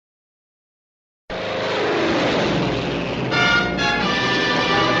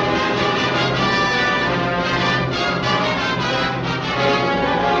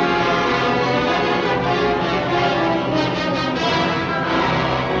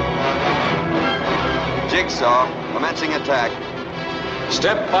so. Commencing attack.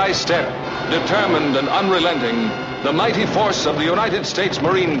 Step by step, determined and unrelenting, the mighty force of the United States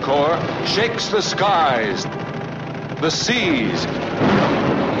Marine Corps shakes the skies, the seas,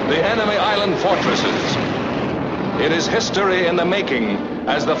 the enemy island fortresses. It is history in the making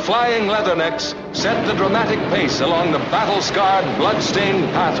as the flying Leathernecks set the dramatic pace along the battle-scarred, blood-stained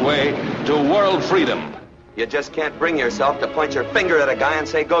pathway to world freedom. You just can't bring yourself to point your finger at a guy and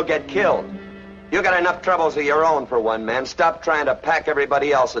say, go get killed. You got enough troubles of your own for one man. Stop trying to pack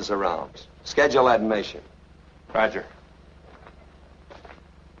everybody else's around. Schedule that mission. Roger.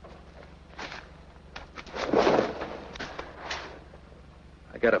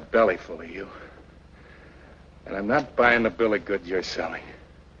 I got a belly full of you. And I'm not buying the bill of goods you're selling.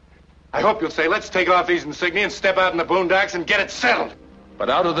 I hope you'll say, let's take off these insignia and step out in the boondocks and get it settled. But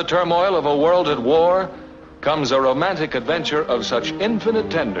out of the turmoil of a world at war comes a romantic adventure of such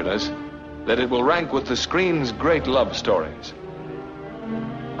infinite tenderness that it will rank with the screen's great love stories.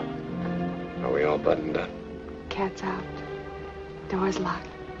 Are we all buttoned up? Cat's out. Door's locked.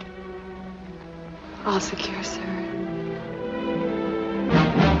 All secure, sir.